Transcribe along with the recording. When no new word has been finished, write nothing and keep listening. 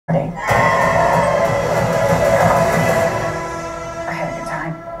I had a good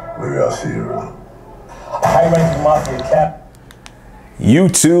time. Maybe I'll see you around. High-ranking mafia cap.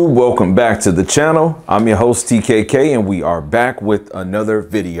 YouTube, welcome back to the channel. I'm your host TKK and we are back with another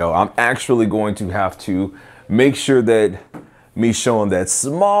video. I'm actually going to have to make sure that me showing that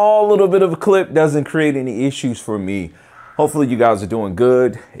small little bit of a clip doesn't create any issues for me. Hopefully you guys are doing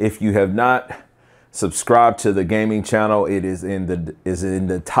good. If you have not subscribed to the gaming channel, it is in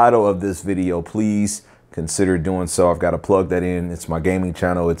the title of this video. Please consider doing so. I've got to plug that in. It's my gaming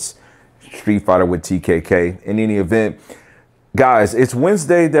channel. It's Street Fighter with TKK. In any event, guys, it's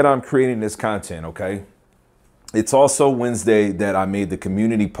Wednesday that I'm creating this content, okay? It's also Wednesday that I made the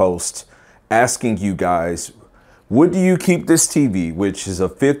community post asking you guys, would you keep this TV, which is a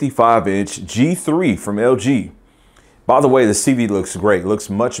 55-inch G3 from LG? By the way, this TV looks great. It looks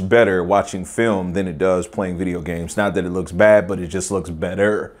much better watching film than it does playing video games. Not that it looks bad, but it just looks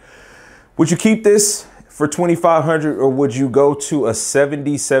better. Would you keep this for $2,500 or would you go to a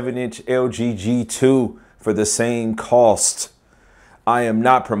 77-inch LG G2 for the same cost? I am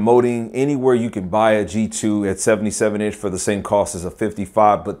not promoting anywhere you can buy a G2 at 77-inch for the same cost as a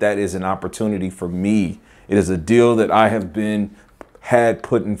 55, but that is an opportunity for me. It is a deal that I have had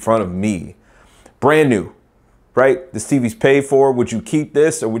put in front of me. Brand new, right? This TV's paid for. Would you keep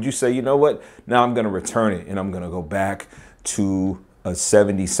this or would you say, you know what? Now I'm going to return it and I'm going to go back to a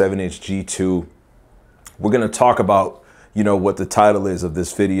 77-inch G2. We're going to talk about, you know, what the title is of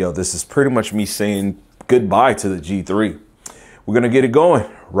this video. This is pretty much me saying goodbye to the G3. We're going to get it going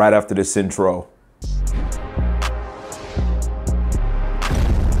right after this intro.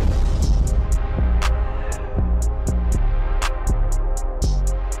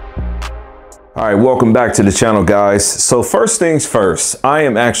 All right, welcome back to the channel, guys. So first things first, I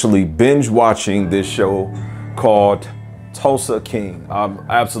am actually binge watching this show called Tulsa King. I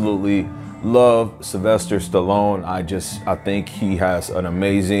absolutely love Sylvester Stallone. I think he has an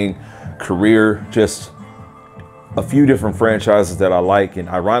amazing career, just a few different franchises that I like. And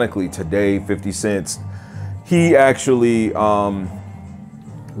ironically today, 50 Cent, he actually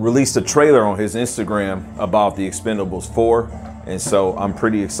released a trailer on his Instagram about the Expendables 4. And so I'm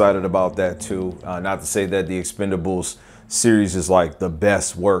pretty excited about that too. Not to say that the Expendables series is like the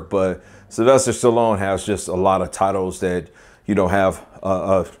best work, but Sylvester Stallone has just a lot of titles that, you know, have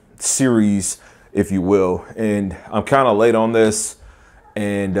a series, if you will. And I'm kind of late on this.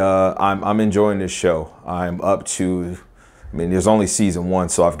 And I'm enjoying this show. I'm up to, I mean, there's only season 1,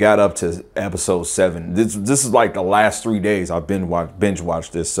 so I've got up to episode 7. This is like the last 3 days I've been binge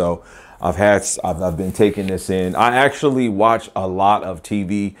watched this. So I've been taking this in. I actually watch a lot of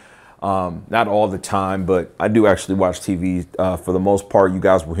TV, not all the time, but I do actually watch TV for the most part. You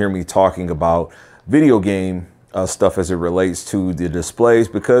guys will hear me talking about video game stuff as it relates to the displays,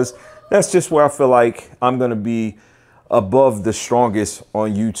 because that's just where I feel like I'm going to be above the strongest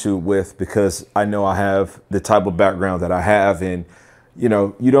on YouTube with, because I know I have the type of background that I have. And, you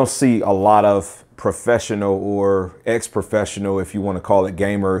know, you don't see a lot of professional or ex-professional, if you want to call it,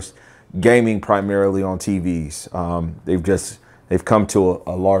 gamers gaming primarily on TVs. They've come to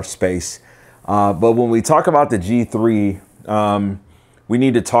a large space. But when we talk about the G3, we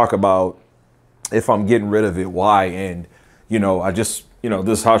need to talk about if I'm getting rid of it, why. And, you know, this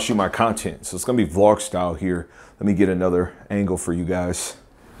is how I shoot my content. So it's going to be vlog style here. Let me get another angle for you guys.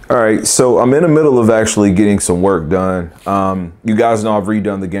 All right, so I'm in the middle of actually getting some work done. You guys know I've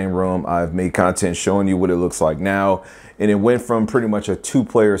redone the game room. I've made content showing you what it looks like now. And it went from pretty much a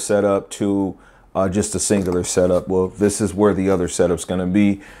 2-player setup to just a singular setup. Well, this is where the other setup's gonna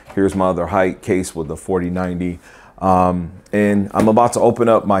be. Here's my other height case with the 4090. And I'm about to open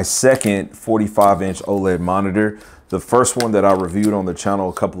up my second 45-inch OLED monitor. The first one that I reviewed on the channel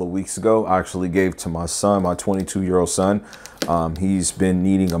a couple of weeks ago, I actually gave to my son, my 22-year-old son. He's been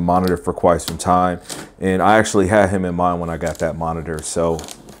needing a monitor for quite some time. And I actually had him in mind when I got that monitor. So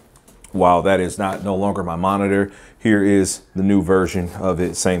while that is no longer my monitor, here is the new version of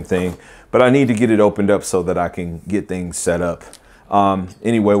it, same thing. But I need to get it opened up so that I can get things set up.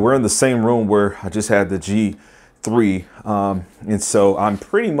 Anyway, we're in the same room where I just had the G3. And so I'm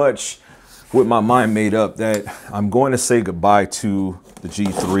pretty much with my mind made up that I'm going to say goodbye to the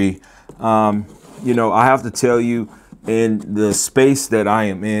G3. You know, I have to tell you, in the space that I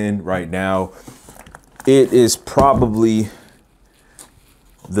am in right now, it is probably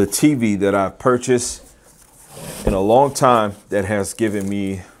the TV that I've purchased in a long time that has given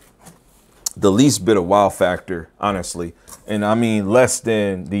me the least bit of wow factor, honestly. And I mean less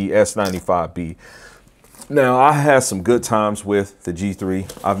than the S95B. Now, I had some good times with the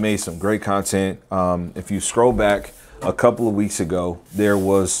G3. I've made some great content. If you scroll back a couple of weeks ago, there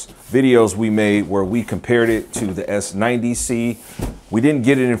was videos we made where we compared it to the S90C. We didn't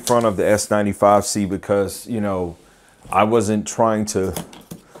get it in front of the S95C because, you know, I wasn't trying to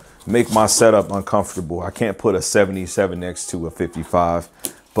make my setup uncomfortable. I can't put a 77 next to a 55,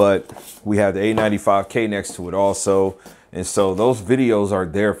 but we have the A95K next to it also. And so those videos are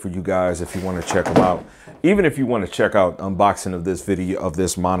there for you guys if you want to check them out. Even if you want to check out unboxing of this video of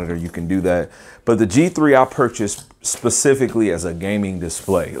this monitor, you can do that. But the G3 I purchased specifically as a gaming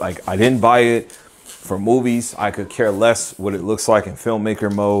display. Like, I didn't buy it for movies. I could care less what it looks like in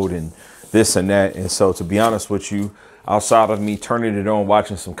filmmaker mode and this and that. And so, to be honest with you, outside of me turning it on,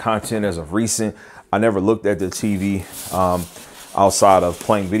 watching some content as of recent, I never looked at the TV outside of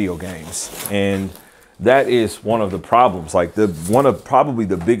playing video games. And that is one of the problems. Like, probably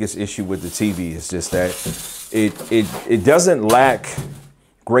the biggest issue with the TV is just that it doesn't lack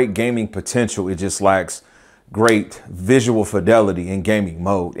great gaming potential. It just lacks great visual fidelity in gaming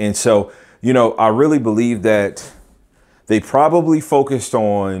mode. And so, you know, I really believe that they probably focused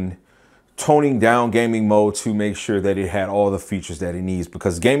on toning down gaming mode to make sure that it had all the features that it needs,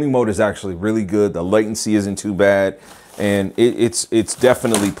 because gaming mode is actually really good. The latency isn't too bad, and it's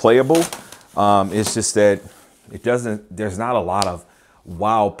definitely playable. It's just that there's not a lot of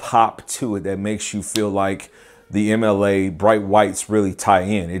wow pop to it that makes you feel like the MLA bright whites really tie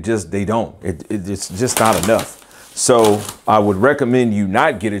in. They don't. It's just not enough. So I would recommend you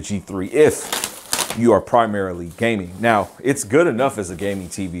not get a G3 if you are primarily gaming. Now, it's good enough as a gaming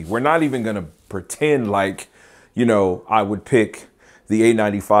TV. We're not even going to pretend like, you know, I would pick the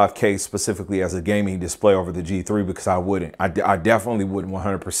A95K specifically as a gaming display over the G3, because I wouldn't. I definitely wouldn't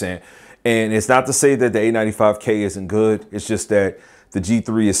 100%. And it's not to say that the A95K isn't good. It's just that the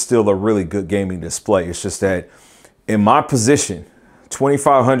G3 is still a really good gaming display. It's just that in my position,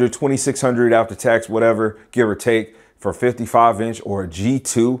 2,500, 2,600 after tax, whatever, give or take, for 55-inch or a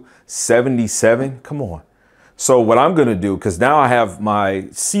G2 77, come on. So what I'm gonna do, because now I have my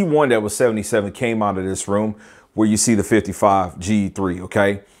C1 that was 77 came out of this room where you see the 55 G3,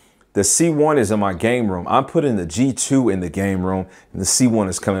 okay? The C1 is in my game room. I'm putting the G2 in the game room, and the C1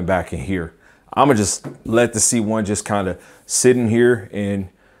 is coming back in here. I'm gonna just let the C1 just kind of sit in here, and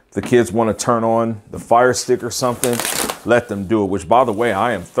if the kids want to turn on the Fire Stick or something, let them do it, which, by the way,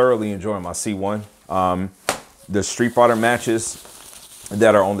 I am thoroughly enjoying my C1. The Street Fighter matches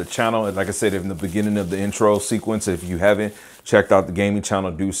that are on the channel, like I said in the beginning of the intro sequence, if you haven't checked out the gaming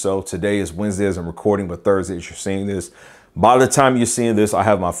channel, do so. Today is Wednesday as I'm recording, but Thursday as you're seeing this. By the time you're seeing this, I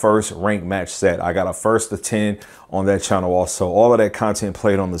have my first ranked match set. I got a 1st to 10 on that channel also. All of that content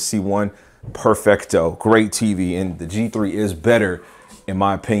played on the C1. Perfecto, great TV. And the G3 is better, in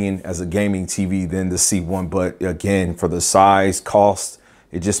my opinion, as a gaming TV than the C1. But again, for the size, cost,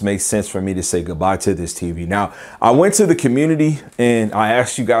 it just makes sense for me to say goodbye to this TV. Now, I went to the community and I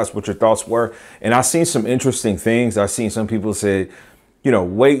asked you guys what your thoughts were. And I seen some interesting things. I seen some people say, you know,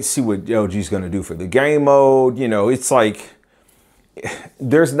 wait, see what LG's going to do for the game mode. You know, it's like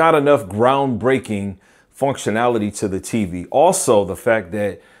there's not enough groundbreaking functionality to the TV. Also, the fact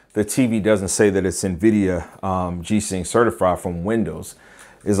that the TV doesn't say that it's NVIDIA G-Sync certified from Windows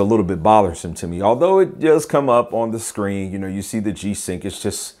is a little bit bothersome to me. Although it does come up on the screen, you know, you see the G-Sync. It's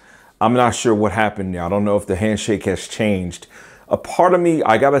just, I'm not sure what happened there. I don't know if the handshake has changed. A part of me,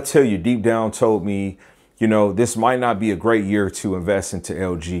 I got to tell you, deep down told me, you know, this might not be a great year to invest into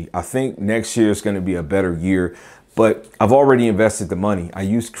LG. I think next year is going to be a better year, but I've already invested the money. I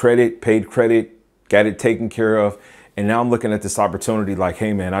used credit, paid credit, got it taken care of. And now I'm looking at this opportunity like,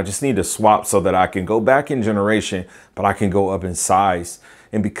 hey, man, I just need to swap so that I can go back in generation, but I can go up in size.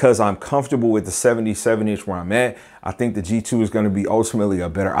 And because I'm comfortable with the 77-inch where I'm at, I think the G2 is going to be ultimately a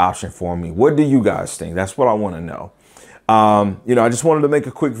better option for me. What do you guys think? That's what I want to know. You know, I just wanted to make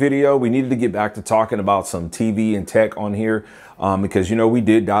a quick video. We needed to get back to talking about some TV and tech on here because, you know, we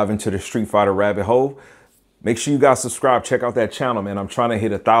did dive into the Street Fighter rabbit hole. Make sure you guys subscribe. Check out that channel, man. I'm trying to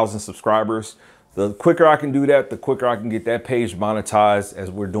hit 1,000 subscribers. The quicker I can do that, the quicker I can get that page monetized as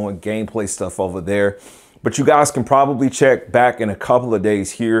we're doing gameplay stuff over there. But you guys can probably check back in a couple of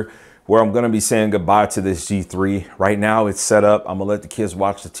days here where I'm going to be saying goodbye to this G3. Right now it's set up. I'm going to let the kids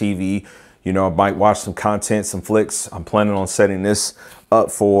watch the TV. You know, I might watch some content, some flicks. I'm planning on setting this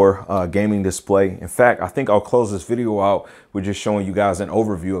up for a gaming display. In fact, I think I'll close this video out with just showing you guys an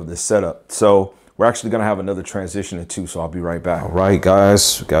overview of this setup. So we're actually going to have another transition in two, so I'll be right back. All right,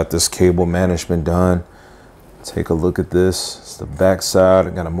 guys, we got this cable management done. Take a look at this. It's the back side. I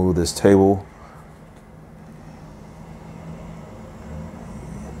got to move this table.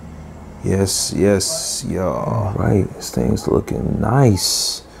 Yes, yes, y'all. All right, this thing's looking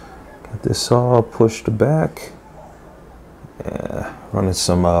nice. Got this all pushed back. Running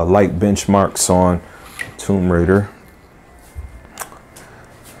some light benchmarks on Tomb Raider.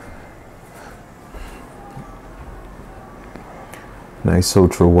 Nice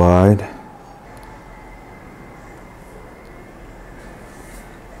ultra wide.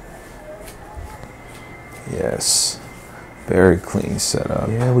 Yes, very clean setup.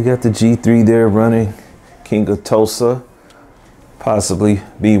 Yeah, we got the G3 there running King of Tulsa. Possibly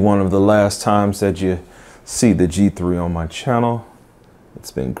be one of the last times that you see the G3 on my channel. It's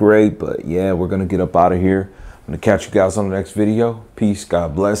been great, but yeah, we're gonna get up out of here. I'm gonna catch you guys on the next video. Peace,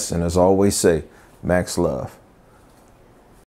 God bless, and as I always say, max love.